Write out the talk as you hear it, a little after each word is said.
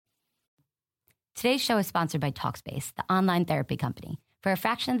Today's show is sponsored by Talkspace, the online therapy company. For a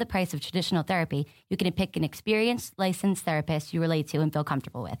fraction of the price of traditional therapy, you can pick an experienced, licensed therapist you relate to and feel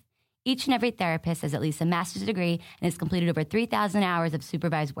comfortable with. Each and every therapist has at least a master's degree and has completed over 3,000 hours of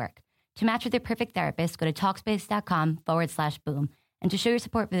supervised work. To match with your perfect therapist, go to Talkspace.com/boom. And to show your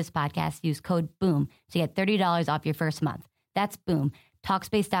support for this podcast, use code BOOM to get $30 off your first month. That's BOOM.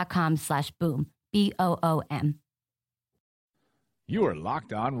 Talkspace.com/boom. BOOM. You are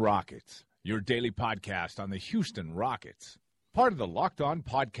Locked On Rockets, your daily podcast on the Houston Rockets, part of the Locked On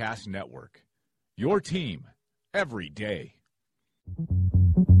Podcast Network. Your team every day.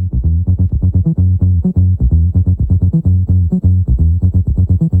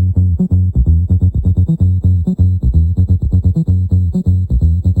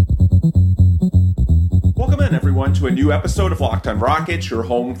 Welcome in, everyone, to a new episode of Locked On Rockets, your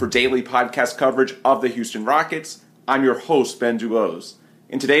home for daily podcast coverage of the Houston Rockets. I'm your host, Ben Dubose.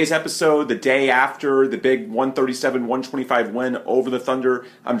 In today's episode, the day after the big 137-125 win over the Thunder,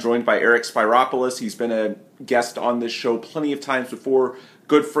 I'm joined by Eric Spyropoulus. He's been a guest on this show plenty of times before.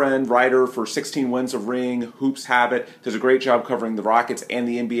 Good friend, writer for 16 Wins, a Ring, Hoops Habit. Does a great job covering the Rockets and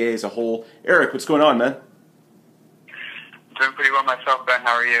the NBA as a whole. Eric, what's going on, man? Doing pretty well myself, Ben.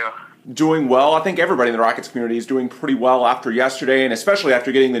 How are you? Doing well. I think everybody in the Rockets community is doing pretty well after yesterday, and especially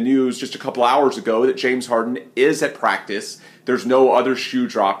after getting the news just a couple hours ago that James Harden is at practice. There's no other shoe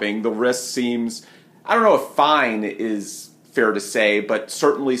dropping. The wrist seems, I don't know if fine is fair to say, but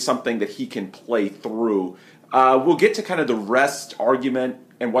certainly something that he can play through. We'll get to kind of the rest argument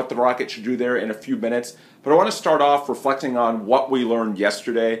and what the Rockets should do there in a few minutes, but I want to start off reflecting on what we learned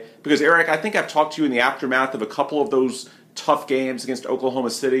yesterday, because Eric, I think I've talked to you in the aftermath of a couple of those tough games against Oklahoma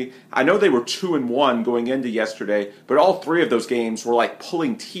City. I know they were 2-1 going into yesterday, but all three of those games were like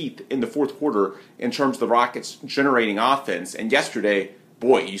pulling teeth in the fourth quarter in terms of the Rockets generating offense. And yesterday,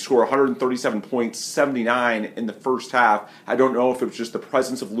 boy, you score 137 points, 79 in the first half. I don't know if it was just the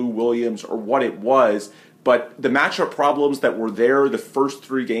presence of Lou Williams or what it was, but the matchup problems that were there the first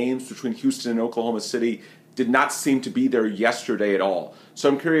three games between Houston and Oklahoma City did not seem to be there yesterday at all. So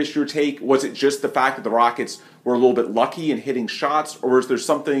I'm curious your take. Was it just the fact that the Rockets were a little bit lucky in hitting shots, or is there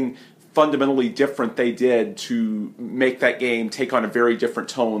something fundamentally different they did to make that game take on a very different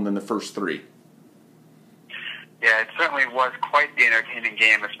tone than the first three? Yeah, it certainly was quite the entertaining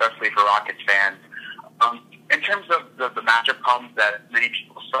game, especially for Rockets fans. In terms of the matchup problems that many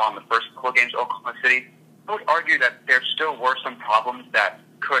people saw in the first couple games of Oklahoma City, I would argue that there still were some problems that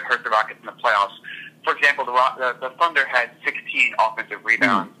could hurt the Rockets in the playoffs. For example, the Thunder had 16 offensive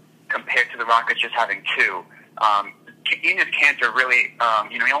rebounds compared to the Rockets just having 2. Enes Kanter really,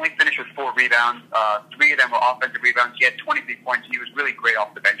 he only finished with 4 rebounds. 3 of them were offensive rebounds. He had 23 points, and he was really great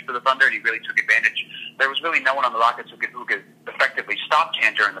off the bench for the Thunder, and he really took advantage. There was really no one on the Rockets who could effectively stop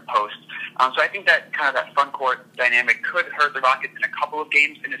Kanter in the post. So I think that kind of that front court dynamic could hurt the Rockets in a couple of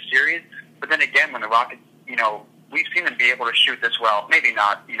games in a series. But then again, when the Rockets, we've seen them be able to shoot this well. Maybe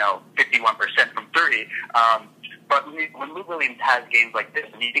not, 51% from 3. But when Lou Williams has games like this,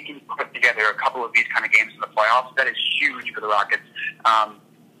 and he can put together a couple of these kind of games in the playoffs, that is huge for the Rockets.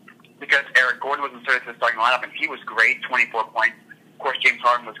 Because Eric Gordon was inserted to the starting lineup, and he was great, 24 points. Of course, James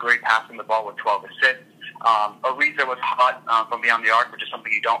Harden was great passing the ball with 12 assists. Ariza was hot from beyond the arc, which is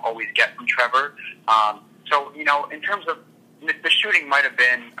something you don't always get from Trevor. So, in terms of the shooting might have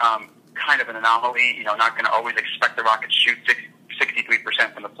been kind of an anomaly. Not going to always expect the Rockets shoot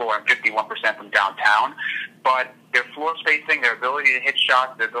 63% from the floor and 51% from downtown. But their floor spacing, their ability to hit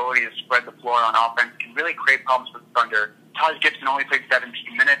shots, their ability to spread the floor on offense can really create problems for the Thunder. Taj Gibson only played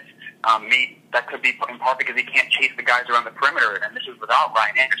 17 minutes. That could be in part because he can't chase the guys around the perimeter, and this is without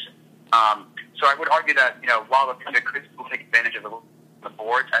Ryan Anderson. So I would argue that, while the Thunder could still take advantage of the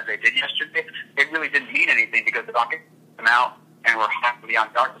boards as they did yesterday, it really didn't mean anything because the Rockets came out and were hot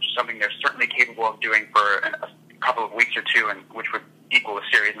beyond dark, which is something they're certainly capable of doing for a couple of weeks or two, and which would equal a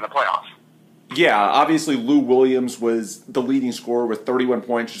series in the playoffs. Yeah, obviously Lou Williams was the leading scorer with 31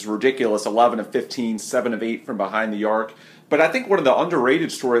 points, which is ridiculous, 11 of 15, 7 of 8 from behind the arc. But I think one of the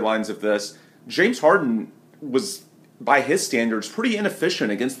underrated storylines of this, James Harden was, by his standards, pretty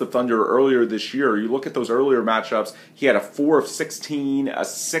inefficient against the Thunder earlier this year. You look at those earlier matchups, he had a 4 of 16, a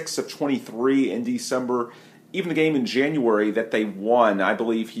 6 of 23 in December. Even the game in January that they won, I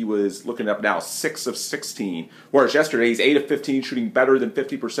believe he was, looking up now, 6 of 16. Whereas yesterday, he's 8 of 15, shooting better than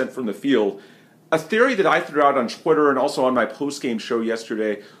 50% from the field. A theory that I threw out on Twitter and also on my post-game show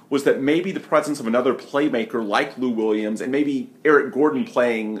yesterday was that maybe the presence of another playmaker like Lou Williams and maybe Eric Gordon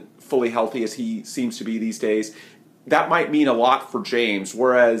playing fully healthy as he seems to be these days that might mean a lot for James.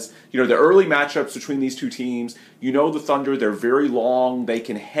 Whereas, the early matchups between these two teams, the Thunder, they're very long. They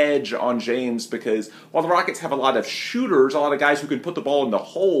can hedge on James because while the Rockets have a lot of shooters, a lot of guys who can put the ball in the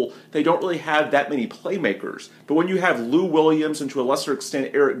hole, they don't really have that many playmakers. But when you have Lou Williams and to a lesser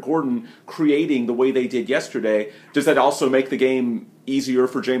extent Eric Gordon creating the way they did yesterday, does that also make the game easier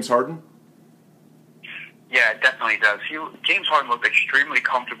for James Harden? Yeah, it definitely does. James Harden looked extremely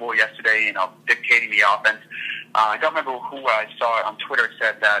comfortable yesterday, dictating the offense. I don't remember who I saw on Twitter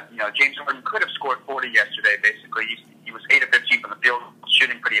said that, James Harden could have scored 40 yesterday, basically. He was 8 of 15 from the field,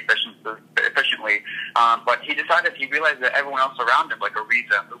 shooting pretty efficiently. But he realized that everyone else around him, like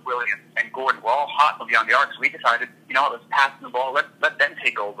Ariza, Williams, and Gordon, were all hot from beyond the arc. So we decided, let's pass the ball, let them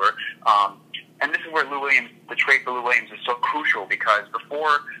take over. And this is where the trade for Lou Williams is so crucial because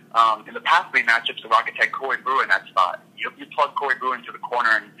before, in the past 3 matchups, the Rockets had Corey Brewer in that spot. You plug Corey Brewer into the corner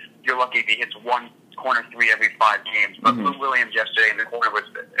and you're lucky if he hits one corner 3 every 5 games. But Lou Williams yesterday in the corner was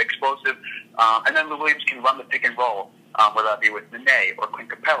explosive. And then Lou Williams can run the pick and roll, whether that be with Nene or Clint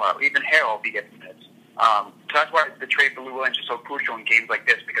Capella or even Harrell if he gets minutes. So that's why the trade for Lou Williams is so crucial in games like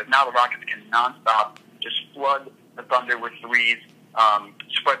this because now the Rockets can nonstop just flood the Thunder with threes,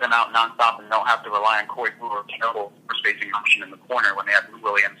 spread them out nonstop and don't have to rely on Corey Brewer, terrible spacing option in the corner when they have Lou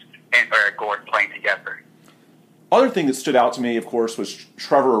Williams and Eric Gordon playing together. Other thing that stood out to me, of course, was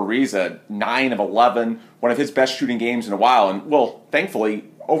Trevor Ariza, 9 of 11, one of his best shooting games in a while. And, well, thankfully,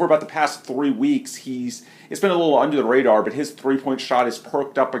 over about the past 3 weeks, it's been a little under the radar, but his three-point shot is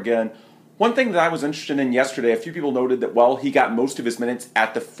perked up again. One thing that I was interested in yesterday, a few people noted that, he got most of his minutes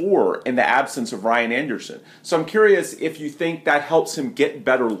at the 4 in the absence of Ryan Anderson. So I'm curious if you think that helps him get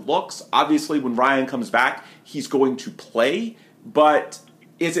better looks. Obviously, when Ryan comes back, he's going to play, but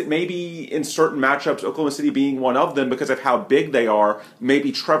is it maybe in certain matchups, Oklahoma City being one of them because of how big they are,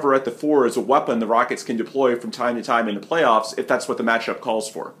 maybe Trevor at the 4 is a weapon the Rockets can deploy from time to time in the playoffs if that's what the matchup calls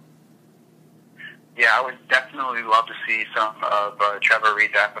for? Yeah, I would definitely love to see some of Trevor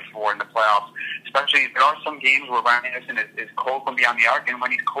Ariza at the 4 in the playoffs. Especially, there are some games where Ryan Anderson is cold from beyond the arc, and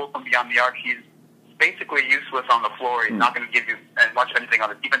when he's cold from beyond the arc, he's basically useless on the floor. He's not going to give you as much of anything on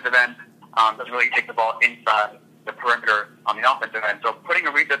the defensive end. Doesn't really take the ball inside the perimeter on the offensive end. So putting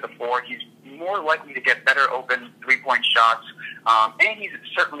Ariza at the 4, he's more likely to get better open three-point shots, and he's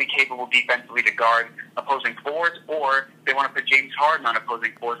certainly capable defensively to guard opposing forwards, or they want to put James Harden on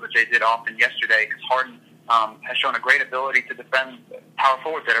opposing forwards, which they did often yesterday, because Harden has shown a great ability to defend power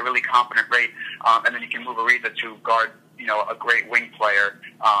forwards at a really competent rate, and then you can move Ariza to guard a great wing player.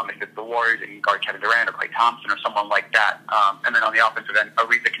 If it's the Warriors, you can guard Kevin Durant or Klay Thompson or someone like that. And then on the offensive end,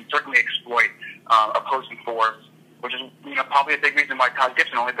 Ariza can certainly exploit opposing forwards, which is probably a big reason why Todd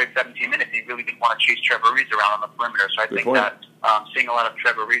Gibson only played 17 minutes. He really didn't want to chase Trevor Ariza around on the perimeter. So I think that seeing a lot of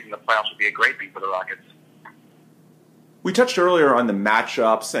Trevor Ariza in the playoffs would be a great thing for the Rockets. We touched earlier on the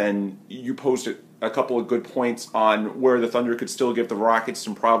matchups, and you posted a couple of good points on where the Thunder could still give the Rockets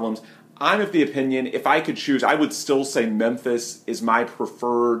some problems. I'm of the opinion, if I could choose, I would still say Memphis is my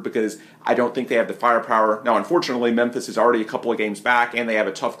preferred because I don't think they have the firepower. Now, unfortunately, Memphis is already a couple of games back, and they have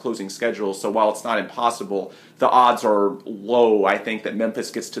a tough closing schedule, so while it's not impossible, the odds are low, I think, that Memphis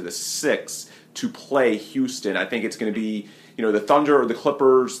gets to the 6 to play Houston. I think it's going to be, the Thunder or the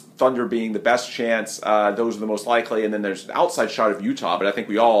Clippers, Thunder being the best chance. Those are the most likely, and then there's an outside shot of Utah, but I think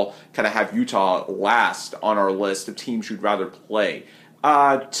we all kind of have Utah last on our list of teams you'd rather play.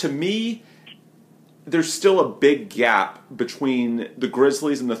 To me, there's still a big gap between the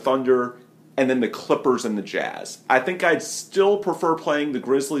Grizzlies and the Thunder and then the Clippers and the Jazz. I think I'd still prefer playing the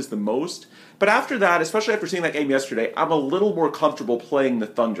Grizzlies the most, but after that, especially after seeing that game yesterday, I'm a little more comfortable playing the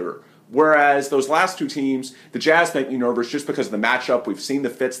Thunder. Whereas those last two teams, the Jazz make me nervous just because of the matchup. We've seen the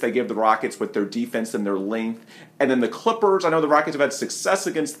fits they give the Rockets with their defense and their length. And then the Clippers, I know the Rockets have had success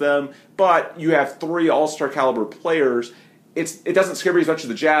against them, but you have 3 all-star caliber players. It doesn't scare me as much as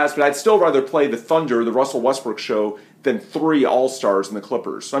the Jazz, but I'd still rather play the Thunder, the Russell Westbrook show, than 3 All-Stars in the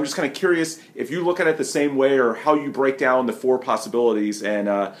Clippers. So I'm just kind of curious if you look at it the same way or how you break down the 4 possibilities and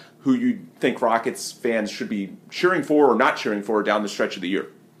who you think Rockets fans should be cheering for or not cheering for down the stretch of the year.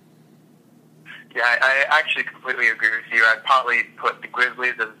 Yeah, I actually completely agree with you. I'd probably put the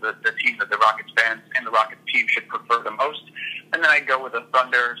Grizzlies as the team that the Rockets fans and the Rockets team should prefer the most. And then I'd go with the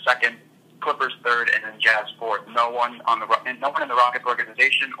Thunder second, Clippers third, and then Jazz fourth. No one in the Rockets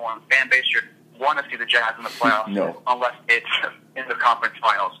organization or in the fan base should want to see the Jazz in the playoffs unless it's in the conference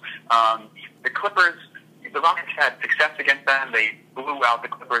finals. The Clippers, the Rockets had success against them. They blew out the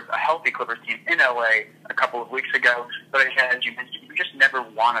Clippers, a healthy Clippers team in LA a couple of weeks ago. But as you mentioned, you just never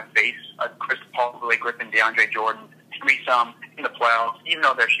want to face a Chris Paul, Blake Griffin, DeAndre Jordan threesome in the playoffs. Even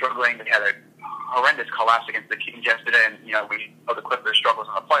though they're struggling, they had a horrendous collapse against the Kings yesterday, and we know the Clippers' struggles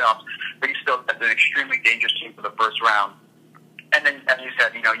in the playoffs, but he still has an extremely dangerous team for the first round. And then, as you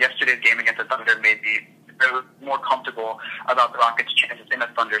said, yesterday's game against the Thunder made me more comfortable about the Rockets' chances in a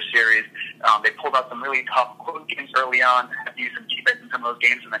Thunder series. They pulled out some really tough close games early on, had to use some defense in some of those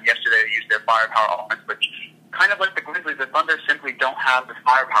games, and then yesterday they used their firepower offense, which kind of like the Grizzlies, the Thunder simply don't have the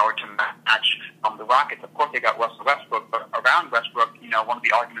firepower to match the Rockets. Of course, they got Russell Westbrook, but around Westbrook, one of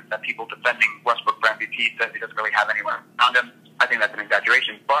the arguments that people defending Westbrook for MVP says he doesn't really have anyone around him. I think that's an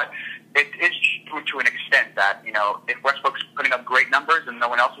exaggeration, but it is true to an extent that, if Westbrook's putting up great numbers and no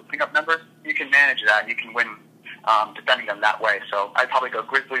one else is putting up numbers, you can manage that. You can win defending them that way. So I'd probably go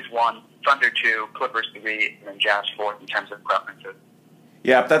Grizzlies 1, Thunder 2, Clippers 3, and then Jazz 4 in terms of preferences.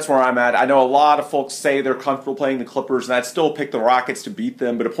 Yeah, that's where I'm at. I know a lot of folks say they're comfortable playing the Clippers, and I'd still pick the Rockets to beat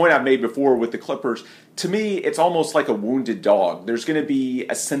them. But a point I've made before with the Clippers, to me, it's almost like a wounded dog. There's going to be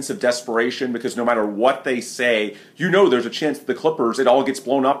a sense of desperation because no matter what they say, there's a chance that the Clippers, it all gets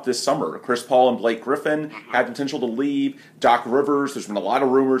blown up this summer. Chris Paul and Blake Griffin have potential to leave. Doc Rivers, there's been a lot of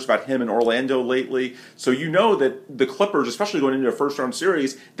rumors about him in Orlando lately. So that the Clippers, especially going into a first-round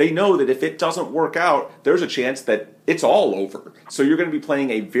series, they know that if it doesn't work out, there's a chance that it's all over. So you're going to be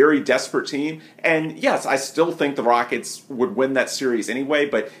playing a very desperate team. And yes, I still think the Rockets would win that series anyway.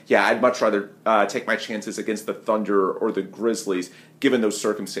 But yeah, I'd much rather take my chances against the Thunder or the Grizzlies, given those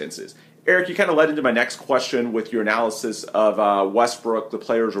circumstances. Eric, you kind of led into my next question with your analysis of Westbrook, the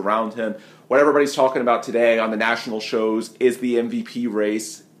players around him. What everybody's talking about today on the national shows is the MVP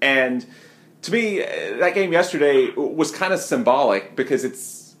race. And to me, that game yesterday was kind of symbolic because it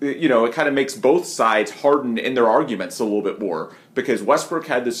kind of makes both sides harden in their arguments a little bit more because Westbrook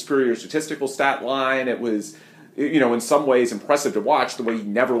had the superior statistical stat line. It was, in some ways impressive to watch the way he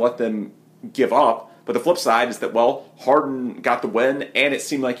never let them give up. But the flip side is that, Harden got the win, and it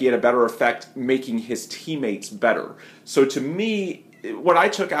seemed like he had a better effect making his teammates better. So to me, what I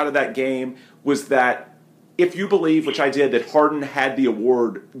took out of that game was that if you believe, which I did, that Harden had the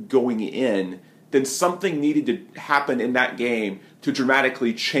award going in, then something needed to happen in that game to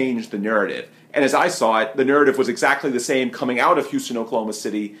dramatically change the narrative. And as I saw it, the narrative was exactly the same coming out of Houston, Oklahoma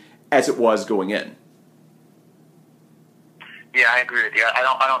City as it was going in. Yeah, I agree with you.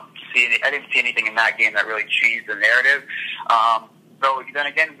 I didn't see anything in that game that really changed the narrative. Though then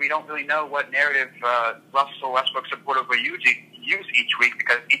again, we don't really know what narrative Russell Westbrook supporters will use each week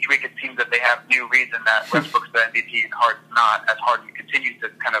because each week it seems that they have new reason that Westbrook's the MVP and Harden's not, as Harden continues to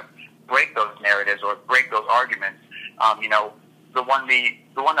kind of break those narratives or break those arguments. The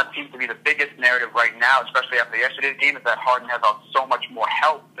one that seems to be the biggest narrative right now, especially after yesterday's game, is that Harden has so much more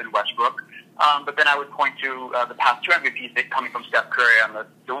help than Westbrook. But then I would point to the past two MVPs coming from Steph Curry on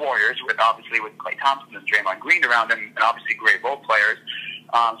the Warriors, with Klay Thompson and Draymond Green around them, and obviously great role players.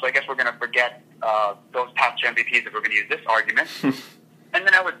 So I guess we're going to forget those past two MVPs if we're going to use this argument. And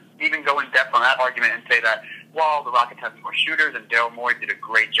then I would even go in depth on that argument and say that while the Rockets have more shooters and Daryl Morey did a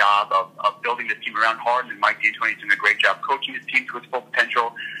great job of building this team around Harden, and Mike D'Antoni's doing a great job coaching his team to its full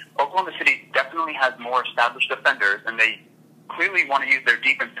potential, Oklahoma City definitely has more established defenders, and they clearly want to use their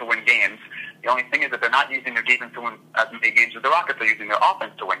defense to win games. The only thing is that they're not using their defense to win as many games as the Rockets are using their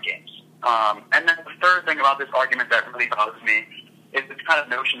offense to win games. And then the third thing about this argument that really bothers me is this kind of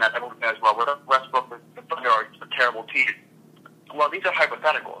notion that everyone says, Westbrook, the Thunder are a terrible team. Well, these are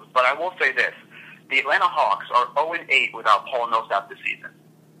hypotheticals, but I will say this. The Atlanta Hawks are 0-8 without Paul Millsap this season.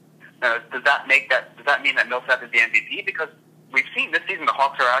 Now, does that mean that Millsap is the MVP? Because we've seen this season the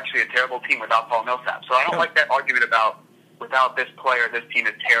Hawks are actually a terrible team without Paul Millsap. So I don't like that argument about without this player, this team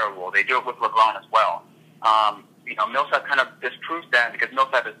is terrible. They do it with LeBron as well. Millsap kind of disproves that because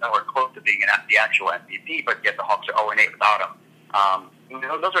Millsap is nowhere close to being the actual MVP, but yet the Hawks are 0-8 without him.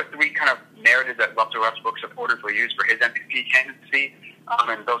 Those are three kind of narratives that Russell Westbrook supporters will use for his MVP candidacy,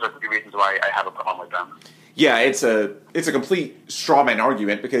 and those are three reasons why I have a problem with them. Yeah, it's a complete straw man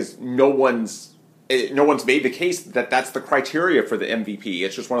argument because no one's made the case that that's the criteria for the MVP.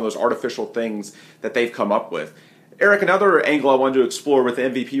 It's just one of those artificial things that they've come up with. Eric, another angle I wanted to explore with the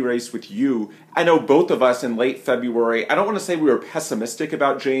MVP race with you. I know both of us in late February, I don't want to say we were pessimistic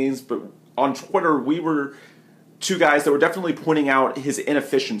about James, but on Twitter we were two guys that were definitely pointing out his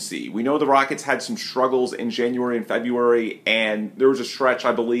inefficiency. We know the Rockets had some struggles in January and February, and there was a stretch,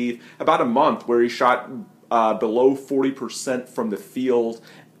 I believe, about a month where he shot below 40% from the field,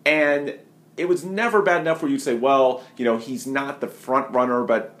 and it was never bad enough where you'd say, he's not the front runner,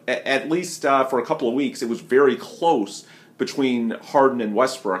 but at least for a couple of weeks, it was very close between Harden and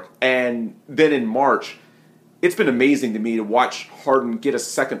Westbrook. And then in March, it's been amazing to me to watch Harden get a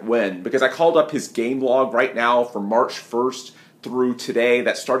second win because I called up his game log right now for March 1st through today,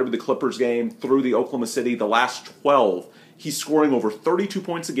 that started with the Clippers game, through the Oklahoma City, the last 12, he's scoring over 32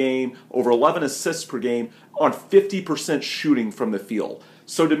 points a game, over 11 assists per game, on 50% shooting from the field.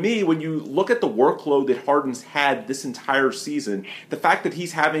 So to me, when you look at the workload that Harden's had this entire season, the fact that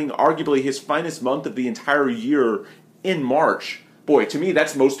he's having arguably his finest month of the entire year in March, boy, to me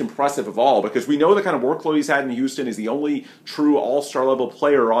that's most impressive of all, because we know the kind of workload he's had in Houston. Is the only true all-star level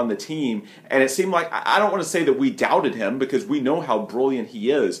player on the team, and it seemed like, I don't want to say that we doubted him because we know how brilliant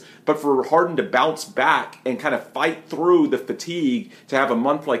he is, but for Harden to bounce back and kind of fight through the fatigue to have a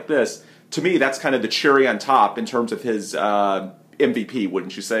month like this, to me that's kind of the cherry on top in terms of his MVP,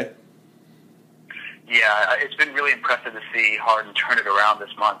 wouldn't you say? Yeah, it's been really impressive to see Harden turn it around this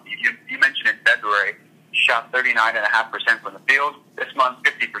month. You mentioned in February, shot 39.5% from the field. This month,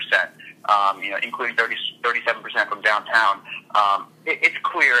 50%, including 37% from downtown. It's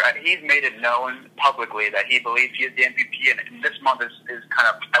clear. He's made it known publicly that he believes he is the MVP, and this month is kind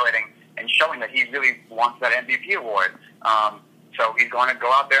of highlighting and showing that he really wants that MVP award. So he's going to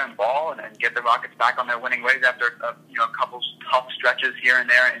go out there and ball and get the Rockets back on their winning ways after a couple tough stretches here and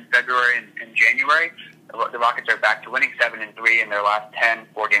there in February and January. The Rockets are back to winning 7-3 in their last 10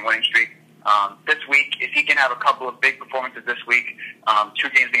 4-game winning streak. This week, if he can have a couple of big performances this week, 2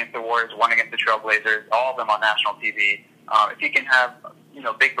 games against the Warriors, 1 against the Trailblazers, all of them on national TV. If he can have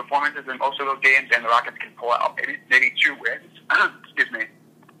big performances in most of those games, and the Rockets can pull out maybe 2 wins, excuse me,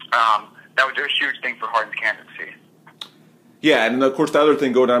 that would be a huge thing for Harden's candidacy. Yeah, and of course the other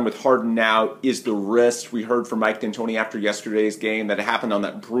thing going on with Harden now is the wrist. We heard from Mike D'Antoni after yesterday's game that it happened on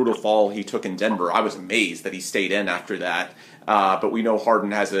that brutal fall he took in Denver. I was amazed that he stayed in after that. But we know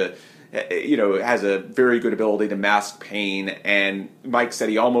Harden has a very good ability to mask pain, and Mike said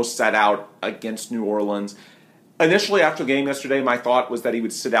he almost sat out against New Orleans. Initially after the game yesterday, my thought was that he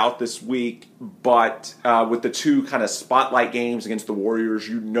would sit out this week, but with the 2 kind of spotlight games against the Warriors,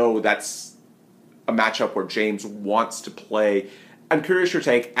 that's a matchup where James wants to play. I'm curious your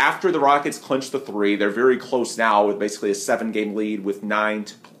take. After the Rockets clinch the 3, they're very close now with basically a 7-game lead with 9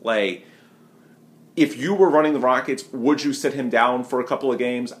 to play. If you were running the Rockets, would you sit him down for a couple of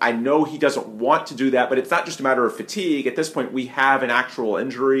games? I know he doesn't want to do that, but it's not just a matter of fatigue. At this point, we have an actual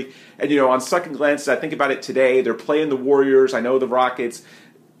injury. And, on second glance, I think about it today, they're playing the Warriors. I know the Rockets,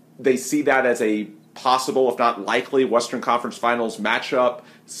 they see that as a possible, if not likely, Western Conference Finals matchup.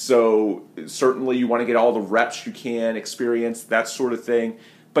 So certainly you want to get all the reps you can, experience, that sort of thing.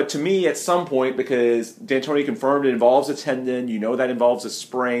 But to me, at some point, because D'Antoni confirmed it involves a tendon, that involves a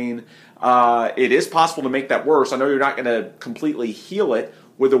sprain, it is possible to make that worse. I know you're not going to completely heal it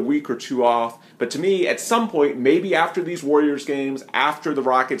with a week or 2 off, but to me, at some point, maybe after these Warriors games, after the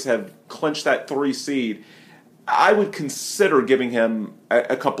Rockets have clinched that 3 seed, I would consider giving him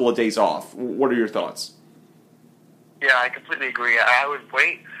a couple of days off. What are your thoughts? Yeah, I completely agree. I would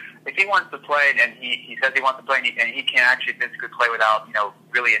wait. If he wants to play, and he says he wants to play, and he can't actually physically play without,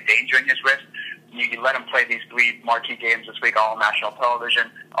 really endangering his wrist, you can let him play these 3 marquee games this week, all national television,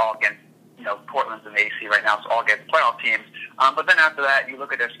 all against, Portland's in the AC right now, so all against playoff teams. But then after that, you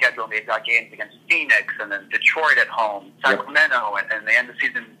look at their schedule, and they've got games against Phoenix, and then Detroit at home, Sacramento, and the end of the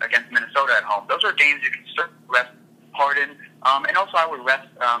season against Minnesota at home. Those are games you can certainly rest Harden. And also I would rest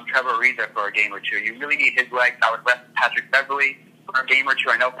Trevor Ariza for a game or 2. You really need his legs. I would rest Patrick Beverley for a game or 2.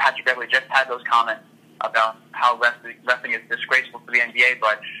 I know Patrick Beverley just had those comments about how resting is disgraceful for the NBA,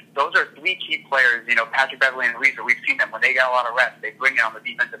 but those are 3 key players. Patrick Beverley and Ariza, we've seen them. When they get a lot of rest, they bring it on the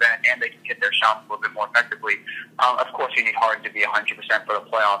defensive end, and they can hit their shots a little bit more effectively. Of course, you need Harden to be 100% for the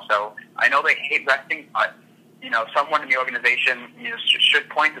playoffs. So I know they hate resting, but someone in the organization should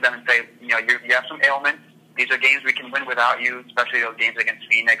point to them and say, you have some ailments. These are games we can win without you, especially those games against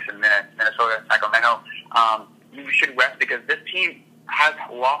Phoenix and Minnesota and Sacramento. You should rest because this team has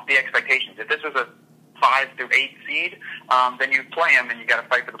lofty expectations. If this was a 5 through 8 seed, then you play them and you got to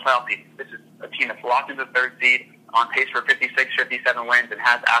fight for the playoff seed. This is a team that's locked into the 3rd seed, on pace for 56, 57 wins, and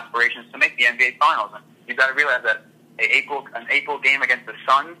has aspirations to make the NBA Finals. And you've got to realize that an April game against the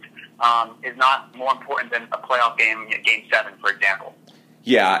Suns is not more important than a playoff game, Game 7, for example.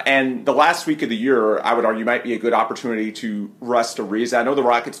 Yeah, and the last week of the year, I would argue, might be a good opportunity to rest Ariza. I know the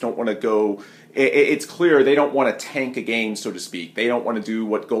Rockets don't want to go. It's clear they don't want to tank a game, so to speak. They don't want to do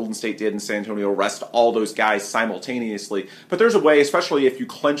what Golden State did in San Antonio, rest all those guys simultaneously. But there's a way, especially if you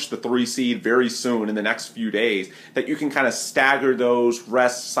clinch the 3 seed very soon in the next few days, that you can kind of stagger those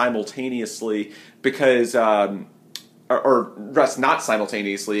rests simultaneously because or rest not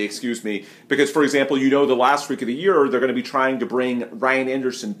simultaneously, excuse me, because, for example, the last week of the year, they're going to be trying to bring Ryan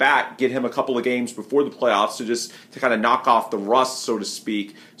Anderson back, get him a couple of games before the playoffs to kind of knock off the rust, so to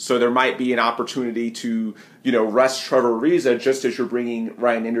speak. So there might be an opportunity to, rest Trevor Ariza just as you're bringing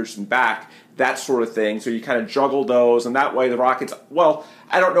Ryan Anderson back, that sort of thing. So you kind of juggle those, and that way the Rockets,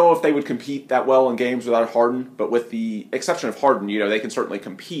 I don't know if they would compete that well in games without Harden, but with the exception of Harden, they can certainly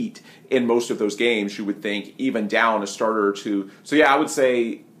compete in most of those games, you would think, even down a starter or two. So yeah, I would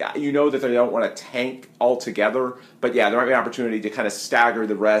say, that they don't want to tank altogether, but yeah, there might be an opportunity to kind of stagger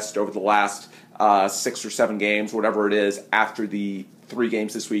the rest over the last 6 or 7 games, whatever it is, after the 3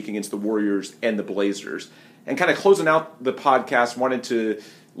 games this week against the Warriors and the Blazers. And kind of closing out the podcast, wanted to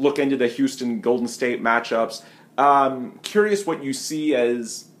look into the Houston-Golden State matchups. Curious what you see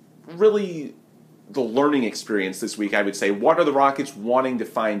as really the learning experience this week, I would say. What are the Rockets wanting to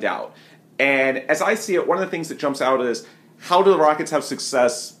find out? And as I see it, one of the things that jumps out is, how do the Rockets have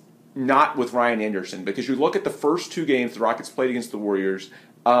success not with Ryan Anderson? Because you look at the first 2 games the Rockets played against the Warriors,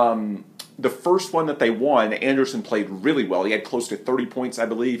 the first one that they won, Anderson played really well. He had close to 30 points, I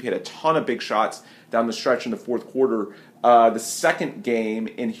believe. He had a ton of big shots down the stretch in the fourth quarter. The second game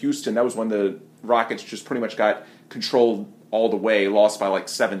in Houston, that was when the Rockets just pretty much got controlled all the way, lost by like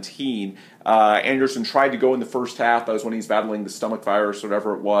 17. Anderson tried to go in the first half. That was when he's battling the stomach virus,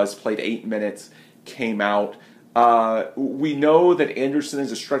 whatever it was. Played 8 minutes, came out. We know that Anderson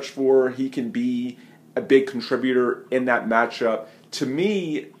is a stretch 4. He can be a big contributor in that matchup. To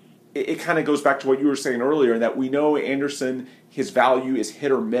me, it kind of goes back to what you were saying earlier, that we know Anderson, his value is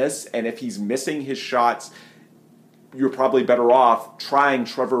hit or miss, and if he's missing his shots, you're probably better off trying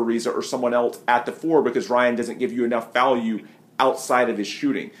Trevor Ariza or someone else at the 4, because Ryan doesn't give you enough value outside of his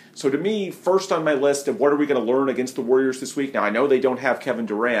shooting. So to me, first on my list of what are we going to learn against the Warriors this week, now I know they don't have Kevin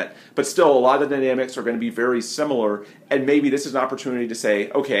Durant, but still a lot of the dynamics are going to be very similar, and maybe this is an opportunity to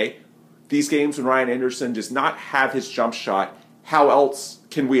say, okay, these games when Ryan Anderson does not have his jump shot, how else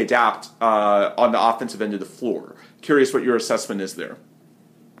can we adapt on the offensive end of the floor? Curious what your assessment is there.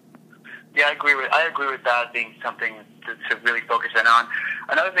 Yeah, I agree with that being something to really focus in on.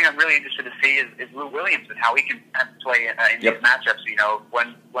 Another thing I'm really interested to see is Lou Williams and how he can play in these matchups.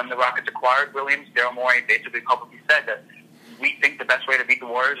 When the Rockets acquired Williams, Daryl Morey basically publicly said that we think the best way to beat the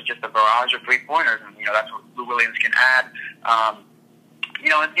Warriors is just a barrage of 3-pointers, and that's what Lou Williams can add.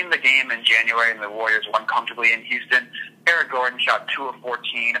 In the game in January, and the Warriors won comfortably in Houston, Eric Gordon shot 2 of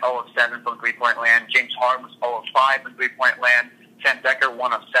 14, 0 of 7 from 3-point land. James Harden was 0 of 5 from 3-point land. Sam Decker,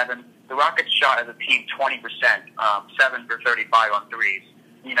 1 of 7. The Rockets shot as a team 20%, 7 for 35 on threes.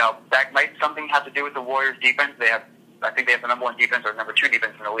 That might something have to do with the Warriors' defense. I think they have the number 1 defense or number 2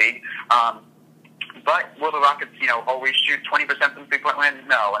 defense in the league. But will the Rockets, always shoot 20% from 3-point land?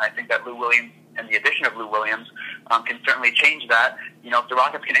 No, and I think that Lou Williams and the addition of Lou Williams can certainly change that. If the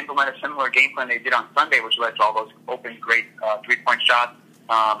Rockets can implement a similar game plan they did on Sunday, which led to all those open, great 3-point shots,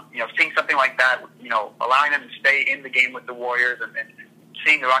 seeing something like that, allowing them to stay in the game with the Warriors and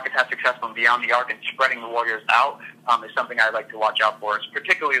seeing the Rockets have success from beyond the arc and spreading the Warriors out is something I'd like to watch out for,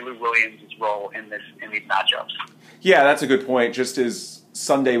 particularly Lou Williams' role in these matchups. Yeah, that's a good point. Just as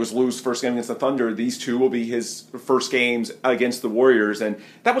Sunday was Lou's first game against the Thunder, these 2 will be his first games against the Warriors. And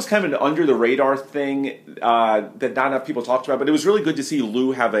that was kind of an under-the-radar thing that not enough people talked about. But it was really good to see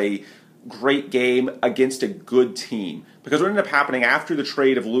Lou have a great game against a good team. Because what ended up happening after the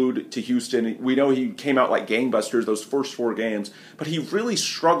trade of Lou to Houston, we know he came out like gangbusters those first 4 games, but he really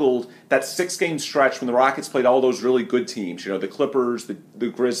struggled that 6-game stretch when the Rockets played all those really good teams, the Clippers, the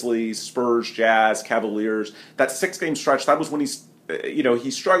Grizzlies, Spurs, Jazz, Cavaliers. That 6-game stretch, that was when he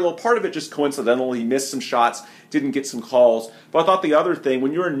struggled. Part of it just coincidental. He missed some shots, didn't get some calls. But I thought the other thing,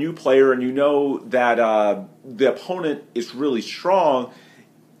 when you're a new player and you know that the opponent is really strong,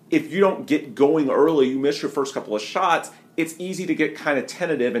 if you don't get going early, you miss your first couple of shots, it's easy to get kind of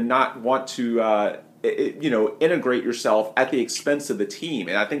tentative and not want to integrate yourself at the expense of the team.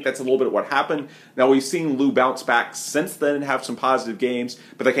 And I think that's a little bit of what happened. Now, we've seen Lou bounce back since then and have some positive games,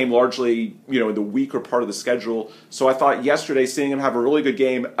 but they came largely, in the weaker part of the schedule. So I thought yesterday seeing him have a really good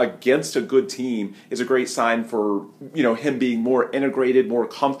game against a good team is a great sign for, him being more integrated, more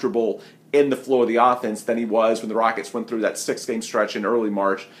comfortable in the flow of the offense than he was when the Rockets went through that 6-game stretch in early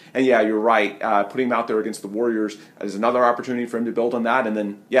March. And yeah, you're right. Putting him out there against the Warriors is another opportunity for him to build on that. And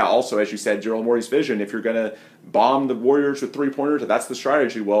then, yeah, also, as you said, Daryl Morey's vision, if you're going to bomb the Warriors with 3-pointers, if that's the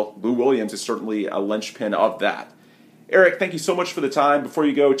strategy, well, Lou Williams is certainly a linchpin of that. Eric, thank you so much for the time. Before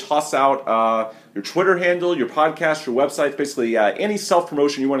you go, toss out your Twitter handle, your podcast, your website, basically any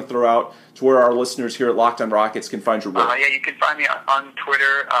self-promotion you want to throw out to where our listeners here at Locked On Rockets can find your work. You can find me on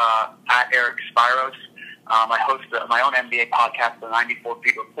Twitter at Eric Spyropoulus. I host my own NBA podcast, the 94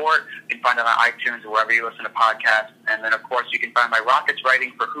 Feet Report. You can find it on iTunes or wherever you listen to podcasts. And then, of course, you can find my Rockets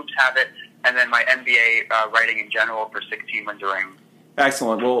writing for Hoops Habit, and then my NBA writing in general for 16 Wins a Ring.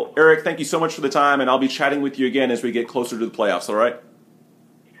 Excellent. Well, Eric, thank you so much for the time, and I'll be chatting with you again as we get closer to the playoffs, all right?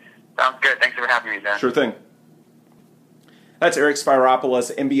 Sounds good. Thanks for having me, Dan. Sure thing. That's Eric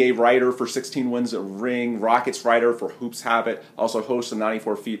Spyropoulus, NBA writer for 16 Wins a Ring, Rockets writer for Hoops Habit, also hosts the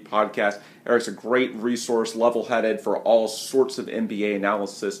 94 Feet podcast. Eric's a great resource, level-headed for all sorts of NBA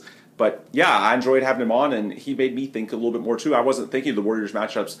analysis. But yeah, I enjoyed having him on, and he made me think a little bit more too. I wasn't thinking of the Warriors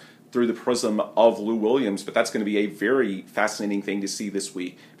matchups through the prism of Lou Williams, but that's going to be a very fascinating thing to see this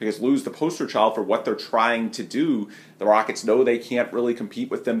week because Lou's the poster child for what they're trying to do. The Rockets know they can't really compete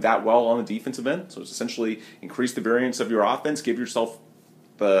with them that well on the defensive end, so it's essentially increase the variance of your offense, give yourself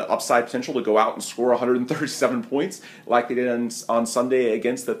the upside potential to go out and score 137 points like they did on Sunday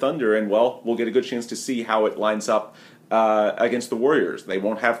against the Thunder, and well, we'll get a good chance to see how it lines up against the Warriors. They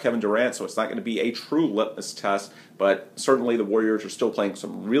won't have Kevin Durant, so it's not going to be a true litmus test, but certainly the Warriors are still playing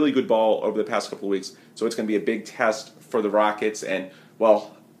some really good ball over the past couple of weeks, so it's going to be a big test for the Rockets, and,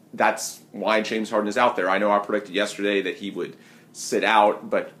 well, that's why James Harden is out there. I know I predicted yesterday that he would sit out,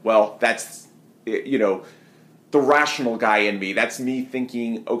 but, well, that's, the rational guy in me. That's me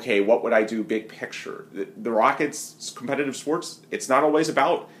thinking, okay, what would I do big picture? The Rockets' competitive sports, it's not always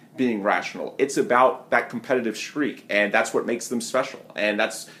about being rational. It's about that competitive streak, and that's what makes them special. And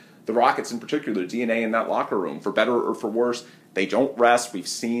that's the Rockets in particular, DNA in that locker room. For better or for worse, they don't rest. We've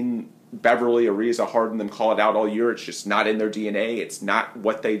seen Beverly, Ariza, Harden, them call it out all year. It's just not in their DNA. It's not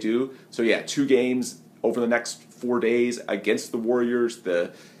what they do. So yeah, 2 games over the next 4 days against the Warriors,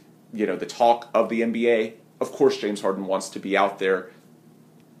 the talk of the NBA. Of course, James Harden wants to be out there.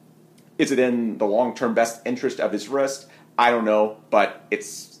 Is it in the long-term best interest of his wrist? I don't know, but it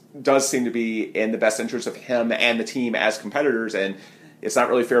does seem to be in the best interest of him and the team as competitors, and it's not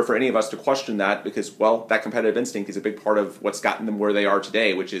really fair for any of us to question that because, well, that competitive instinct is a big part of what's gotten them where they are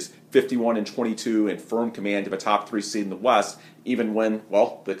today, which is 51-22 and firm command of a top 3 seed in the West, even when,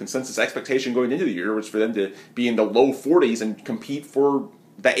 well, the consensus expectation going into the year was for them to be in the low 40s and compete for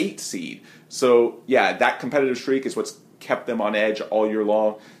the 8th seed. So, yeah, that competitive streak is what's kept them on edge all year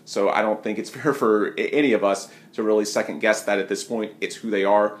long. So I don't think it's fair for any of us to really second guess that at this point. It's who they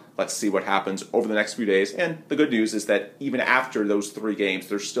are. Let's see what happens over the next few days. And the good news is that even after those 3 games,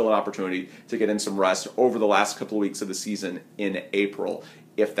 there's still an opportunity to get in some rest over the last couple of weeks of the season in April,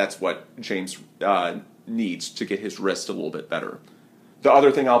 if that's what James needs to get his wrist a little bit better. The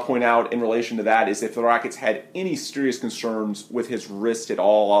other thing I'll point out in relation to that is if the Rockets had any serious concerns with his wrist at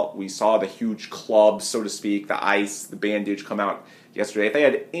all, we saw the huge club, so to speak, the ice, the bandage come out yesterday. If they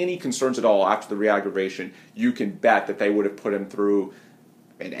had any concerns at all after the re-aggravation, you can bet that they would have put him through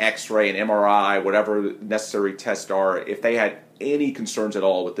an X-ray, an MRI, whatever necessary tests are. If they had any concerns at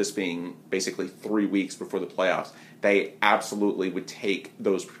all with this being basically 3 weeks before the playoffs, they absolutely would take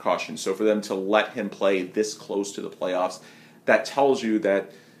those precautions. So for them to let him play this close to the playoffs, that tells you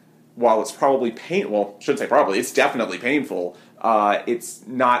that while it's probably shouldn't say probably, it's definitely painful, it's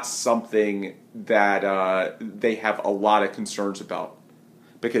not something that they have a lot of concerns about.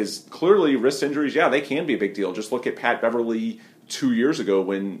 Because clearly wrist injuries, yeah, they can be a big deal. Just look at Pat Beverly 2 years ago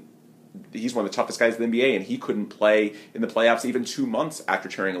when he's one of the toughest guys in the NBA and he couldn't play in the playoffs even 2 months after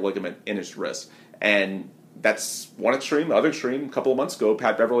tearing a ligament in his wrist. And that's one extreme. The other extreme, a couple of months ago,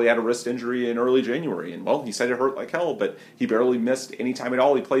 Pat Beverly had a wrist injury in early January. And, well, he said it hurt like hell, but he barely missed any time at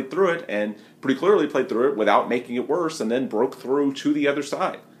all. He played through it and pretty clearly played through it without making it worse and then broke through to the other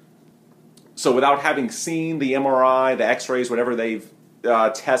side. So without having seen the MRI, the X-rays, whatever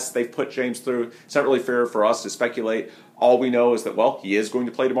tests they've put James through, it's not really fair for us to speculate. All we know is that, well, he is going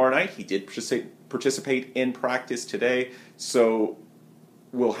to play tomorrow night. He did participate in practice today. So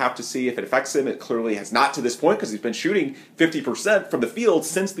we'll have to see if it affects him. It clearly has not to this point because he's been shooting 50% from the field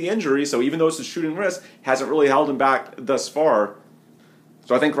since the injury. So even though it's a shooting wrist, hasn't really held him back thus far.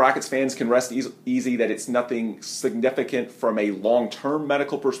 So I think Rockets fans can rest easy that it's nothing significant from a long-term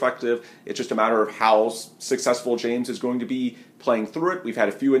medical perspective. It's just a matter of how successful James is going to be playing through it. We've had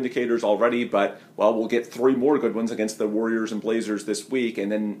a few indicators already, but, well, we'll get 3 more good ones against the Warriors and Blazers this week,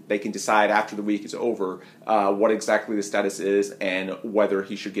 and then they can decide after the week is over what exactly the status is and whether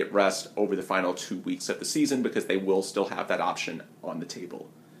he should get rest over the final 2 weeks of the season because they will still have that option on the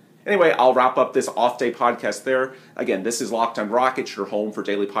table. Anyway, I'll wrap up this off-day podcast there. Again, this is Locked on Rockets, your home for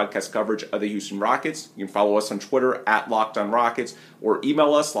daily podcast coverage of the Houston Rockets. You can follow us on Twitter at Locked on Rockets. or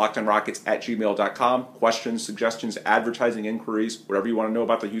email us, lockedonrockets@gmail.com. Questions, suggestions, advertising inquiries, whatever you want to know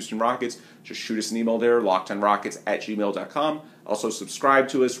about the Houston Rockets, just shoot us an email there, lockedonrockets@gmail.com. Also subscribe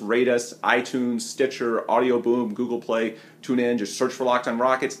to us, rate us, iTunes, Stitcher, Audio Boom, Google Play, tune in, just search for Locked On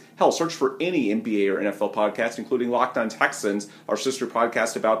Rockets. Hell, search for any NBA or NFL podcast, including Locked On Texans, our sister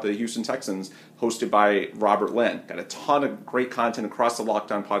podcast about the Houston Texans, hosted by Robert Lynn. Got a ton of great content across the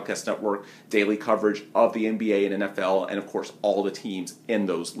Locked On Podcast Network, daily coverage of the NBA and NFL, and of course all the teams in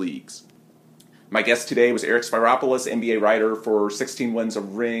those leagues. My guest today was Eric Spyropoulus, NBA writer for 16 Wins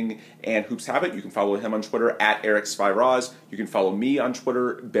of Ring and Hoops Habit. You can follow him on Twitter at Eric Spyroz. You can follow me on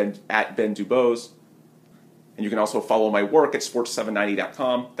Twitter at Ben Dubose. And you can also follow my work at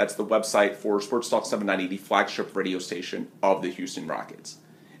sports790.com. That's the website for Sports Talk 790, the flagship radio station of the Houston Rockets.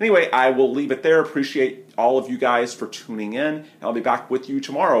 Anyway, I will leave it there. Appreciate all of you guys for tuning in. And I'll be back with you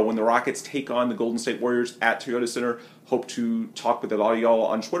tomorrow when the Rockets take on the Golden State Warriors at Toyota Center. Hope to talk with a lot of y'all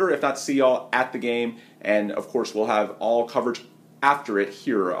on Twitter, if not see y'all at the game. And, of course, we'll have all coverage after it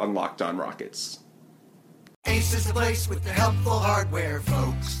here on Locked On Rockets. Ace is the place with the helpful hardware,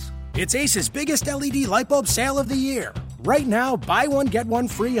 folks. It's Ace's biggest LED light bulb sale of the year. Right now, buy one, get one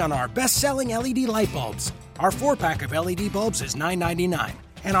free on our best-selling LED light bulbs. Our 4-pack of LED bulbs is $9.99.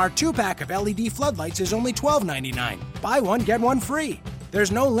 And our 2-pack of LED floodlights is only $12.99. Buy one, get one free.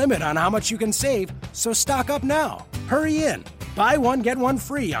 There's no limit on how much you can save, so stock up now. Hurry in. Buy one, get one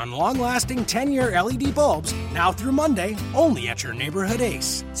free on long-lasting 10-year LED bulbs now through Monday, only at your neighborhood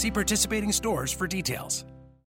Ace. See participating stores for details.